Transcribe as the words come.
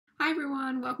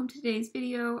everyone, welcome to today's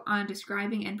video on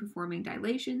describing and performing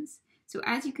dilations. So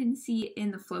as you can see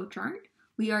in the flowchart,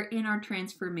 we are in our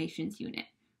transformations unit,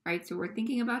 right? So we're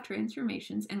thinking about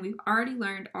transformations, and we've already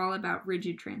learned all about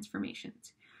rigid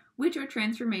transformations, which are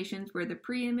transformations where the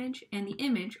pre-image and the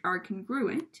image are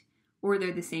congruent, or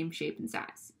they're the same shape and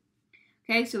size.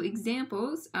 Okay, so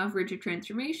examples of rigid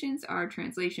transformations are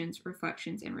translations,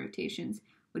 reflections, and rotations,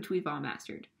 which we've all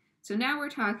mastered. So now we're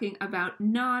talking about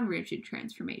non-rigid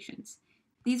transformations.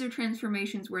 These are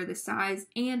transformations where the size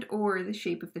and or the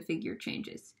shape of the figure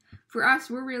changes. For us,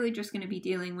 we're really just going to be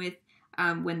dealing with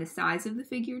when the size of the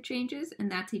figure changes,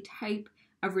 and that's a type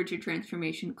of rigid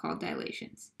transformation called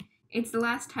dilations. It's the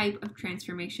last type of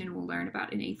transformation we'll learn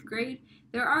about in 8th grade.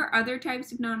 There are other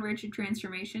types of non-rigid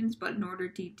transformations, but in order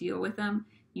to deal with them,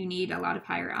 you need a lot of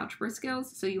higher algebra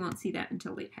skills, so you won't see that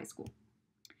until late high school.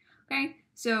 Okay,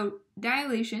 so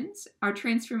dilations are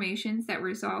transformations that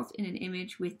result in an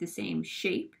image with the same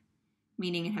shape,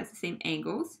 meaning it has the same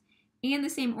angles, and the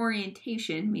same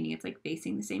orientation, meaning it's like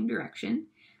facing the same direction,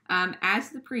 as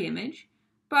the pre-image,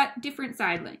 but different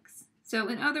side lengths. So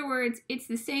in other words, it's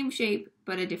the same shape,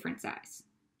 but a different size.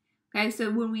 Okay, so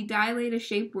when we dilate a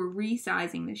shape, we're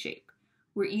resizing the shape.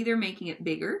 We're either making it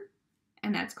bigger,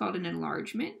 and that's called an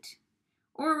enlargement,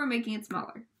 or we're making it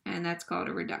smaller, and that's called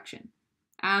a reduction.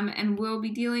 And we'll be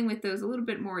dealing with those a little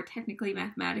bit more technically,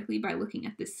 mathematically, by looking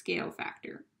at the scale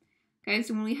factor. Okay,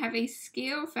 so when we have a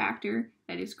scale factor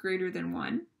that is greater than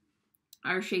 1,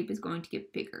 our shape is going to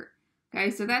get bigger.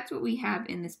 Okay, so that's what we have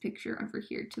in this picture over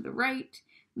here to the right.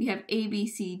 We have A, B,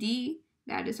 C, D,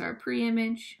 that is our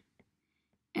pre-image,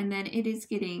 and then it is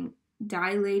getting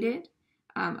dilated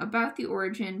about the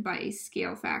origin by a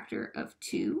scale factor of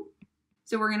 2.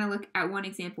 So we're going to look at one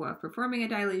example of performing a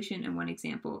dilation and one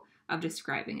example of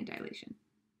describing a dilation.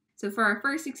 So for our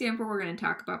first example, we're going to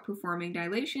talk about performing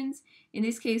dilations. In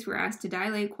this case, we're asked to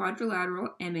dilate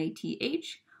quadrilateral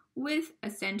MATH with a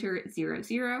center 0,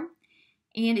 0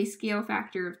 and a scale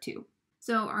factor of 2.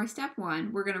 So our step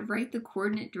 1, we're going to write the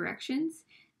coordinate directions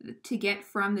to get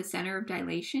from the center of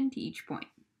dilation to each point.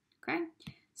 Okay,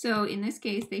 so in this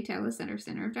case, they tell us that our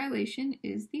center of dilation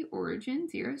is the origin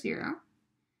 0, 0.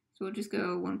 So we'll just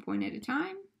go one point at a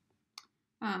time.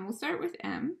 We'll start with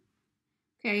M.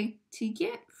 Okay, to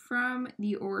get from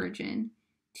the origin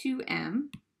to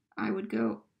M, I would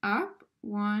go up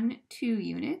 1, 2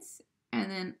 units,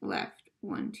 and then left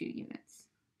 1, 2 units.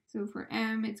 So for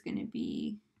M, it's going to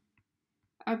be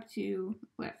up 2,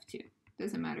 left 2.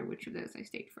 Doesn't matter which of those I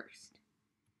state first.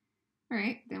 All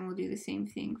right, then we'll do the same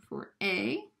thing for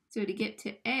A. So to get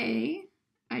to A,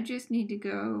 I just need to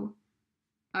go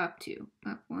up 2,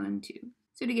 up 1, 2.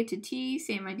 So to get to T,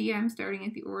 same idea, I'm starting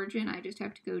at the origin, I just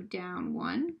have to go down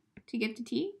 1 to get to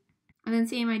T. And then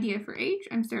same idea for H,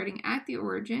 I'm starting at the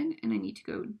origin, and I need to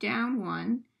go down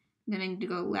 1, then I need to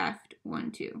go left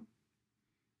 1, 2.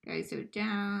 Okay, so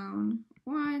down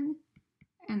 1,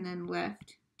 and then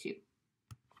left 2.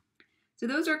 So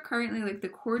those are currently like the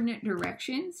coordinate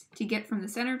directions to get from the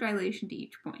center of dilation to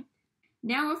each point.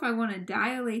 Now if I want to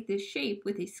dilate this shape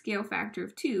with a scale factor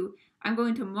of 2, I'm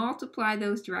going to multiply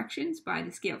those directions by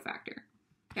the scale factor,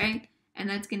 okay? And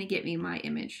that's going to get me my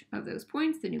image of those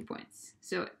points, the new points.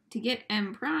 So to get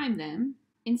M prime then,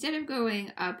 instead of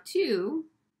going up 2,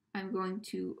 I'm going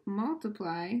to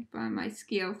multiply by my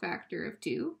scale factor of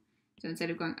 2. So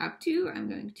instead of going up 2, I'm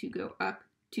going to go up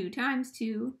 2 times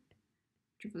 2,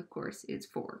 which of course is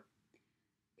 4.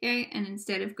 Okay, and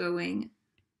instead of going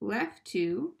left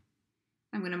 2,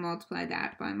 I'm going to multiply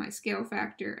that by my scale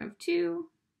factor of 2,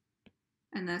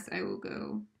 and thus I will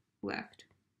go left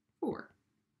 4.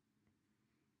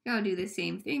 I'll do the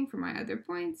same thing for my other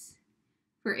points.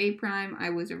 For A prime, I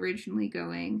was originally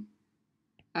going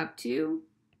up 2.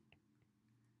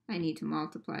 I need to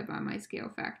multiply by my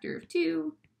scale factor of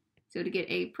 2. So to get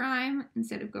A prime,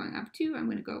 instead of going up 2, I'm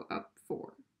going to go up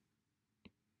 4.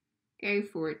 Okay,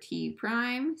 for T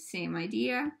prime, same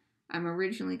idea. I'm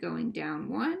originally going down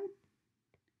 1.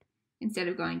 Instead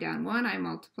of going down 1, I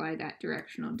multiply that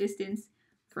directional distance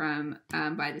from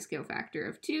by the scale factor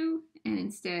of 2, and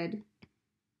instead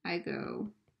I go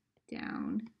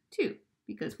down 2,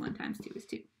 because 1 times 2 is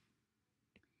 2.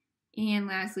 And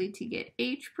lastly, to get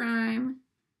H prime,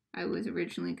 I was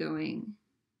originally going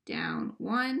down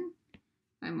 1.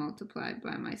 I multiplied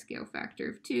by my scale factor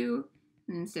of 2,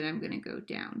 and instead I'm going to go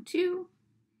down 2.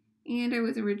 And I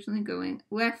was originally going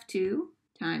left 2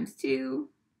 times 2.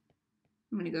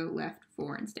 I'm going to go left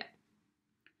 4 instead.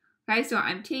 Okay, so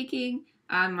I'm taking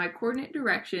my coordinate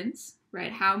directions,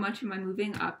 right? How much am I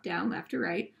moving up, down, left, or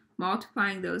right?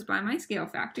 Multiplying those by my scale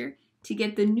factor to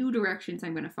get the new directions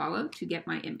I'm going to follow to get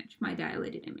my image, my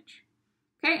dilated image.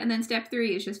 Okay, and then step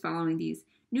 3 is just following these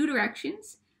new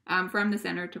directions from the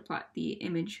center to plot the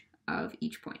image of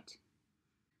each point.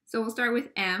 So we'll start with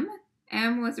M.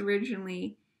 M was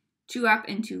originally 2 up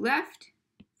and 2 left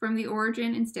from the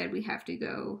origin. Instead, we have to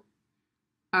go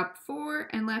up 4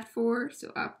 and left 4.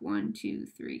 So up 1, 2,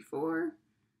 3, 4.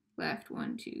 Left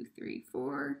 1, 2, 3,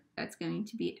 4. That's going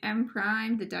to be M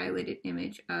prime, the dilated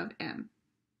image of M.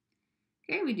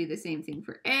 Okay, we do the same thing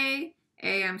for A.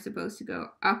 A, I'm supposed to go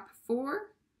up 4.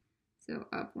 So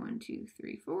up 1, 2,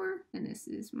 3, 4. And this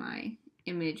is my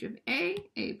image of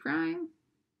A prime.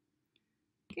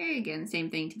 Okay, again, same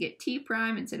thing to get T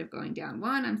prime. Instead of going down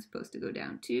 1, I'm supposed to go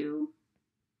down 2.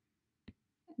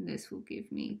 And this will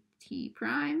give me T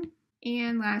prime.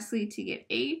 And lastly, to get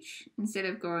H, instead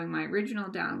of going my original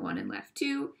down 1 and left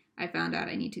 2, I found out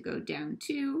I need to go down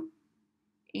 2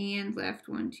 and left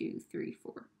 1, 2, 3,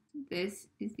 4. This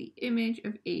is the image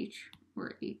of H,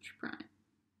 or H prime.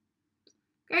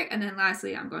 Okay, and then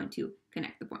lastly, I'm going to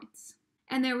connect the points.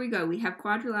 And there we go. We have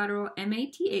quadrilateral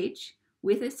MATH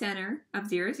with a center of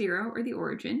 0, 0, or the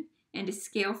origin, and a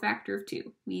scale factor of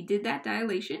 2. We did that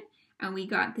dilation, and we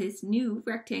got this new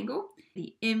rectangle,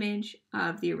 the image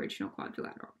of the original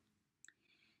quadrilateral.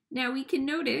 Now we can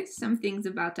notice some things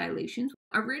about dilations.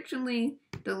 Originally,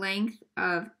 the length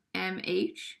of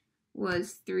MH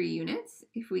was 3 units.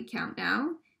 If we count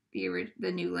now,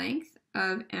 the new length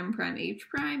of M prime H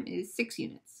prime is 6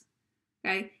 units.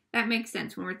 Okay, that makes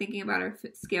sense. When we're thinking about our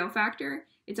scale factor,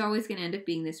 it's always going to end up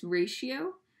being this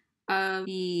ratio of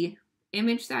the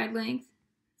image side length,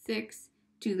 6,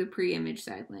 to the pre-image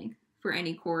side length for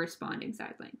any corresponding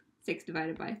side length. 6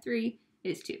 divided by 3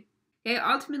 is 2. Okay,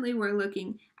 ultimately we're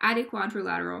looking at a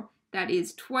quadrilateral that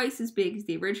is twice as big as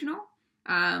the original,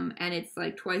 and it's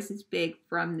like twice as big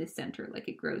from the center, like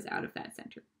it grows out of that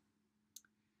center.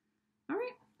 All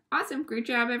right, awesome, great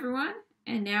job everyone.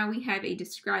 And now we have a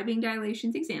describing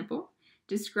dilations example.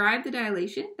 Describe the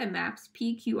dilation that maps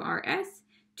PQRS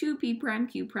to P prime,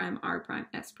 Q prime, R prime,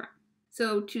 S prime.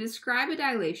 So to describe a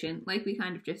dilation, like we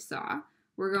kind of just saw,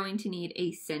 we're going to need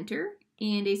a center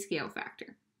and a scale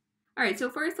factor. All right, so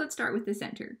first let's start with the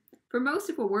center. For most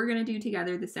of what we're going to do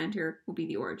together, the center will be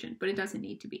the origin, but it doesn't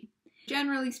need to be.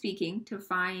 Generally speaking, to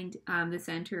find the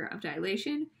center of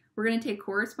dilation, we're going to take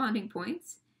corresponding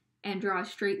points and draw a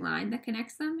straight line that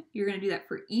connects them. You're going to do that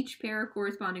for each pair of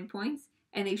corresponding points,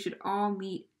 and they should all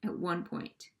meet at one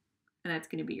point, and that's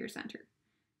going to be your center.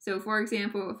 So for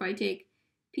example, if I take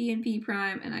P and P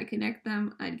prime and I connect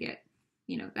them, I'd get,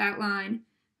 that line.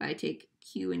 If I take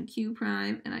Q and Q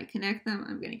prime and I connect them,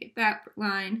 I'm going to get that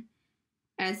line.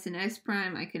 S and S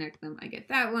prime, I connect them, I get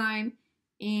that line.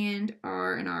 And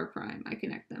R and R prime, I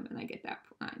connect them and I get that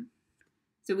line.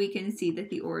 So we can see that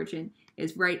the origin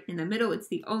is right in the middle. It's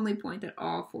the only point that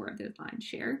all 4 of those lines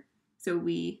share. So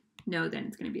we know then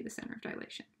it's going to be the center of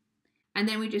dilation. And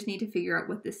then we just need to figure out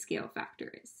what the scale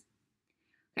factor is.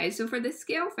 Okay, so for the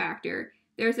scale factor,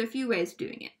 there's a few ways of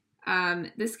doing it.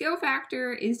 The scale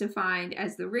factor is defined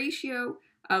as the ratio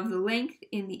of the length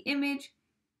in the image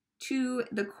to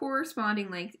the corresponding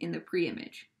length in the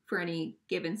pre-image for any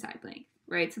given side length,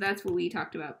 right? So that's what we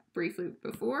talked about briefly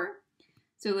before.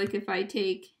 So like if I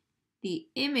take the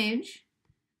image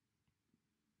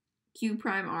Q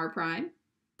prime R prime,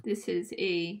 this is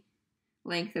a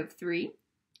length of 3.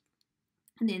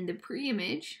 And then the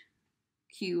pre-image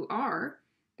QR,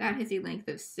 that has a length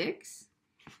of 6.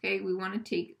 Okay, we want to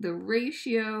take the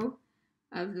ratio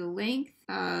of the length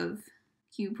of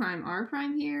Q prime R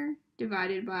prime here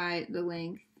divided by the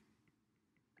length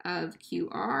of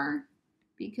QR,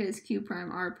 because Q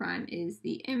prime R prime is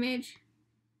the image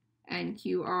and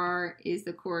QR is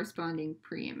the corresponding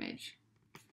pre-image.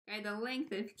 Okay, the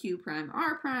length of Q prime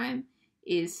R prime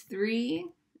is 3.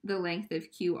 The length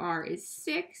of QR is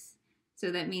 6.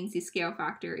 So that means the scale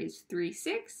factor is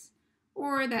 3/6,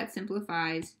 or that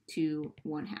simplifies to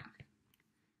 1/2.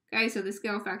 Okay, so the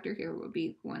scale factor here will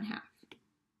be 1/2.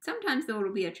 Sometimes though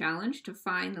it'll be a challenge to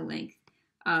find the length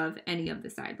of any of the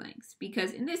side lengths,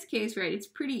 because in this case, right, it's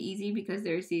pretty easy because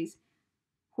there's these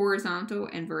horizontal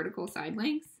and vertical side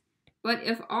lengths. But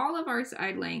if all of our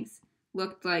side lengths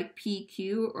looked like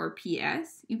PQ or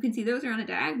PS, you can see those are on a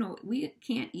diagonal. We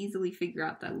can't easily figure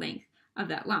out the length of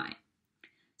that line.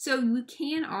 So we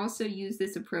can also use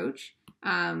this approach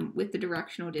with the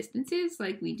directional distances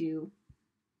like we do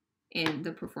in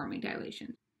the performing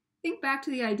dilation. Think back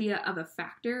to the idea of a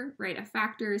factor, right? A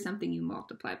factor is something you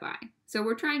multiply by. So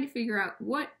we're trying to figure out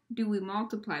what do we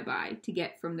multiply by to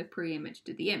get from the pre-image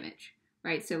to the image,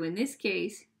 right? So in this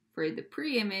case, for the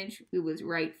pre-image, it was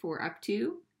right 4 up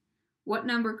 2. What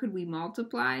number could we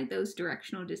multiply those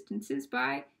directional distances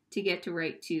by to get to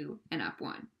right 2 and up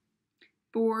 1?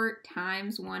 4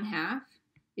 times 1/2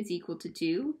 is equal to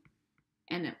 2,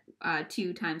 and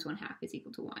 2 times 1/2 is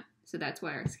equal to 1. So that's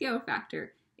why our scale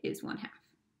factor is 1/2.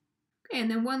 Okay, and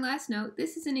then one last note,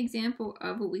 this is an example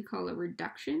of what we call a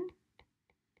reduction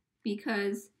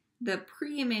because the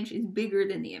pre-image is bigger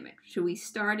than the image. So we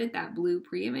started that blue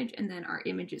pre-image and then our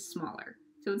image is smaller.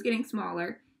 So it's getting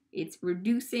smaller, it's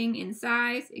reducing in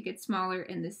size, it gets smaller,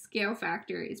 and the scale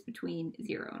factor is between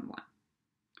 0 and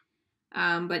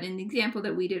 1. But in the example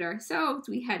that we did ourselves,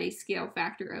 we had a scale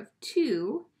factor of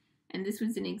 2, and this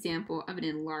was an example of an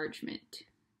enlargement.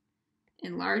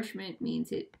 Enlargement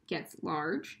means it gets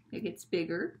large, it gets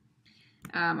bigger.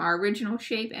 Our original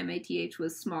shape, MATH,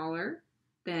 was smaller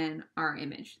than our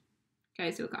image.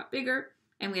 Okay, so it got bigger,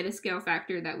 and we had a scale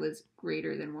factor that was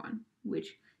greater than 1,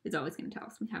 which is always going to tell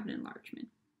us we have an enlargement.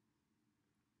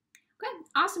 Okay,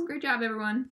 awesome, great job, everyone.